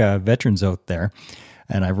fake veterans out there,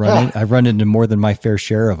 and I've run into more than my fair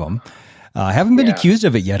share of them. I haven't been accused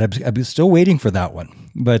of it yet. I'm still waiting for that one,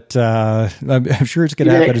 but I'm sure it's going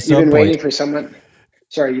to happen at some point.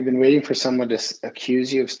 You've been waiting for someone to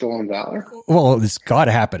accuse you of stolen valor? Well, it's got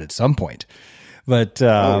to happen at some point. But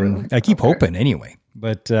really? I keep hoping anyway.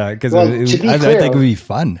 But because I think it would be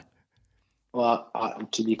fun. Well,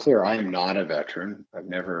 to be clear, I am not a veteran. I've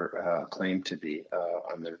never claimed to be.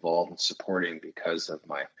 I'm involved in supporting because of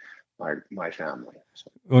my family. So.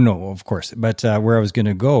 Oh no, of course. But where I was going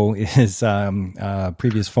to go is a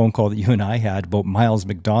previous phone call that you and I had about Miles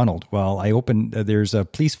McDonald. Well, I opened. There's a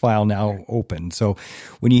police file now open. So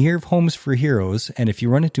when you hear of Homes for Heroes, and if you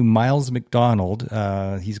run into Miles McDonald,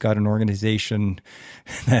 he's got an organization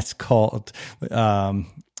that's called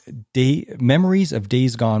Memories of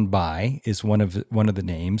Days Gone By is one of the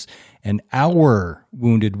names, and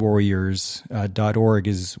OurWoundedWarriors.org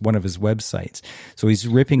is one of his websites. So he's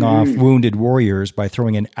ripping off Wounded Warriors by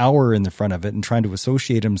throwing an hour in the front of it and trying to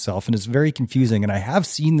associate himself, and it's very confusing. And I have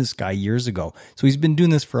seen this guy years ago, so he's been doing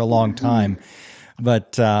this for a long time.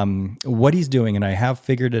 But what he's doing, and I have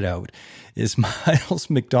figured it out, is Miles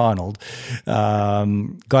McDonald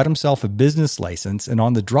got himself a business license, and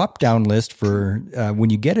on the drop-down list for when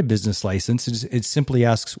you get a business license, it simply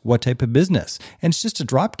asks what type of business, and it's just a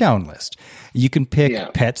drop-down list. You can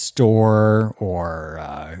pick pet store or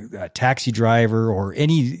a taxi driver or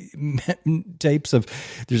any types of.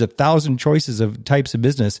 There's 1,000 choices of types of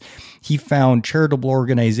business. He found charitable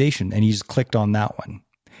organization, and he just clicked on that one.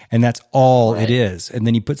 And that's all it is. And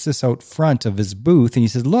then he puts this out front of his booth and he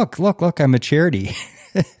says, look, I'm a charity.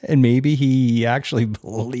 And maybe he actually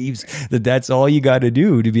believes that that's all you got to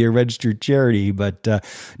do to be a registered charity. But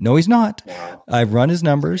no, he's not. I've run his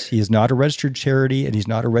numbers. He is not a registered charity and he's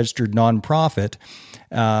not a registered nonprofit.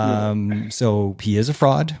 So he is a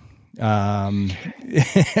fraud. Um,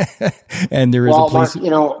 and there is a Well, police,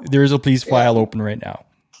 Mark, there is a police yeah, file open right now.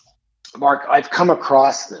 Mark, I've come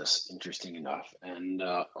across this, interesting enough, and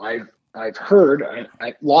I've heard a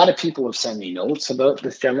lot of people have sent me notes about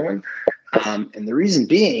this gentleman, and the reason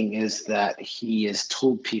being is that he has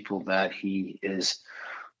told people that he is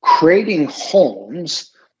creating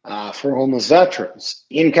homes for homeless veterans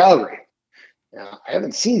in Calgary. Now, I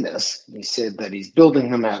haven't seen this. He said that he's building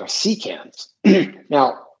them out of sea cans.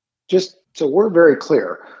 Now, just so we're very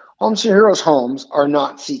clear, Homes for Heroes homes are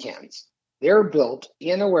not sea cans. They're built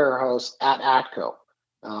in a warehouse at ATCO.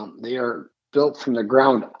 They are built from the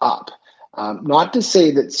ground up. Not to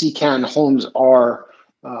say that sea can homes are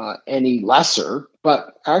any lesser,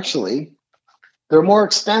 but actually they're more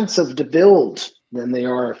expensive to build than they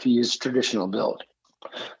are if you use traditional build.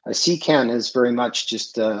 A sea can is very much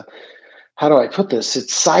just how do I put this?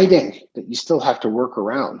 It's siding that you still have to work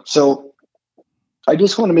around. So I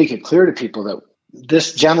just want to make it clear to people that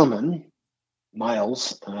this gentleman,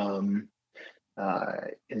 Miles,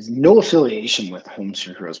 has no affiliation with the Homes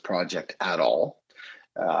for Heroes project at all.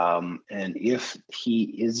 And if he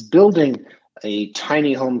is building a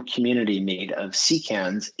tiny home community made of sea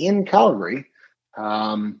cans in Calgary,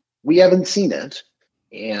 we haven't seen it.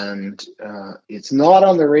 And it's not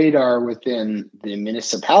on the radar within the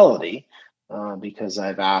municipality. Because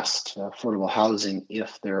I've asked affordable housing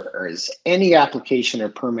if there is any application or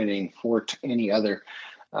permitting for any other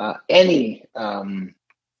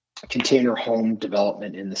container home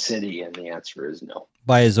development in the city, and the answer is no.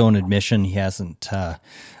 By his own admission, he hasn't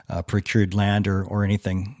procured land or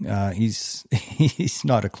anything. He's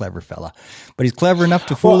not a clever fella, but he's clever enough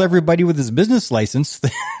to fool everybody with his business license.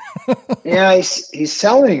 Yeah, he's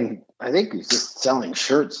selling. I think he's just selling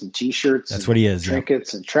shirts and T-shirts. That's what he is.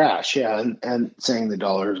 Trinkets and trash. Yeah, and saying the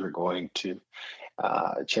dollars are going to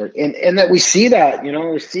charity, and that we see that.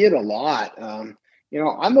 We see it a lot. I'm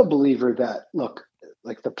a believer that look,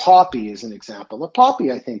 like the poppy is an example. The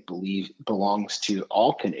poppy, I think, belongs to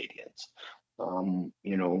all Canadians.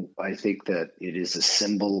 I think that it is a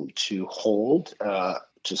symbol to hold,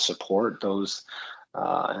 to support those,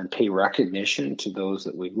 and pay recognition to those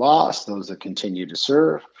that we've lost, those that continue to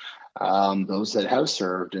serve, those that have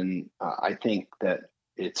served. And I think that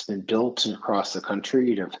it's been built across the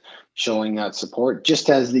country to showing that support, just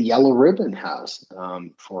as the Yellow Ribbon has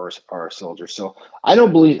for our soldiers. So I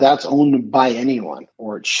don't believe that's owned by anyone,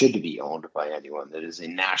 or it should be owned by anyone. That is a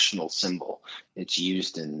national symbol. It's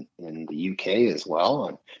used in the UK as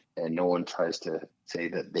well, and no one tries to say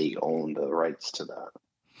that they own the rights to that.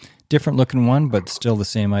 Different looking one, but still the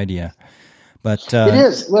same idea. But it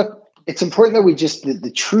is. Look, it's important that we just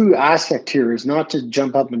the true aspect here is not to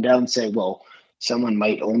jump up and down and say, well, someone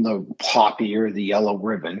might own the poppy or the Yellow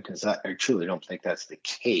Ribbon, because I truly don't think that's the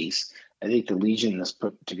case. I think the Legion has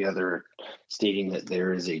put together stating that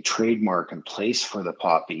there is a trademark in place for the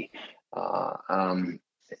poppy. At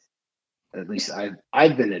least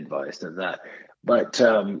I've been advised of that. But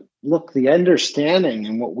look, the understanding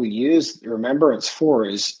and what we use remembrance for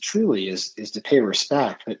is to pay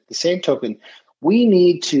respect. But at the same token, we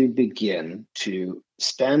need to begin to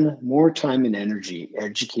spend more time and energy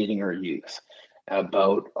educating our youth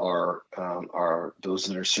about our those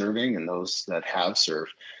that are serving and those that have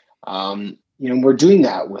served. We're doing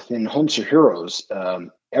that within Homes for Heroes.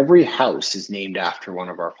 Every house is named after one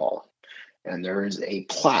of our fallen, and there is a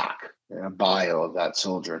plaque, a bio of that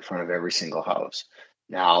soldier in front of every single house.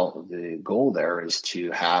 Now, the goal there is to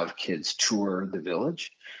have kids tour the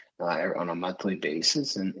village on a monthly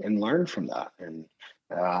basis and learn from that. And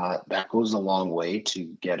that goes a long way to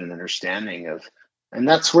get an understanding of, and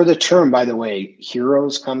that's where the term, by the way,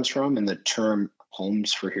 heroes comes from, and the term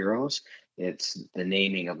Homes for Heroes. It's the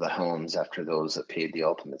naming of the homes after those that paid the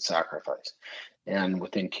ultimate sacrifice. And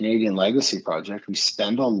within Canadian Legacy Project, we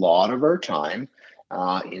spend a lot of our time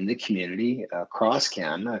in the community across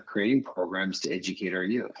Canada creating programs to educate our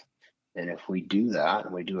youth. And if we do that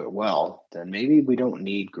and we do it well, then maybe we don't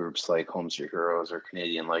need groups like Homes for Heroes or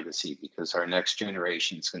Canadian Legacy, because our next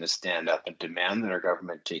generation is going to stand up and demand that our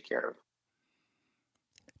government take care of it.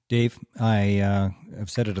 Dave, I have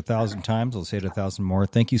said it 1,000 times. I'll say it 1,000 more.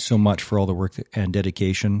 Thank you so much for all the work and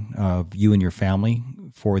dedication of you and your family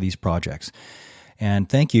for these projects. And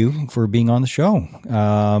thank you for being on the show,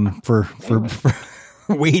 for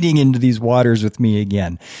wading into these waters with me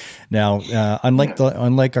again. Now,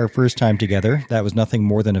 unlike our first time together, that was nothing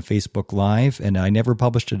more than a Facebook Live, and I never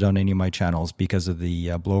published it on any of my channels because of the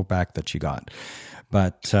blowback that you got.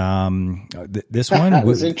 But this one that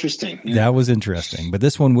was interesting. Yeah. That was interesting. But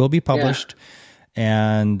this one will be published.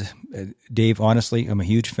 Yeah. And Dave, honestly, I'm a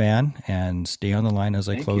huge fan, and stay on the line as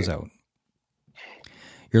I close out.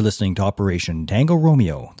 You're listening to Operation Tango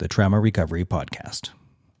Romeo, the Trauma Recovery Podcast.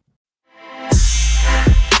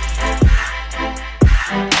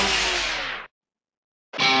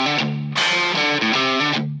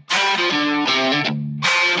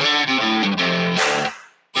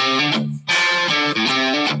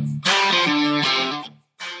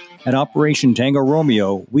 At Operation Tango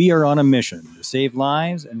Romeo, we are on a mission to save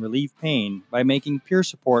lives and relieve pain by making peer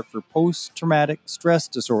support for post-traumatic stress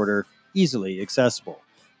disorder easily accessible,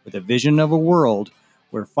 with a vision of a world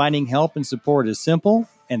where finding help and support is simple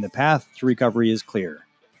and the path to recovery is clear.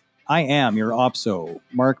 I am your OPSO,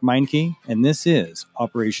 Mark Meinke, and this is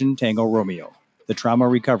Operation Tango Romeo, the Trauma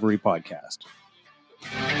Recovery Podcast.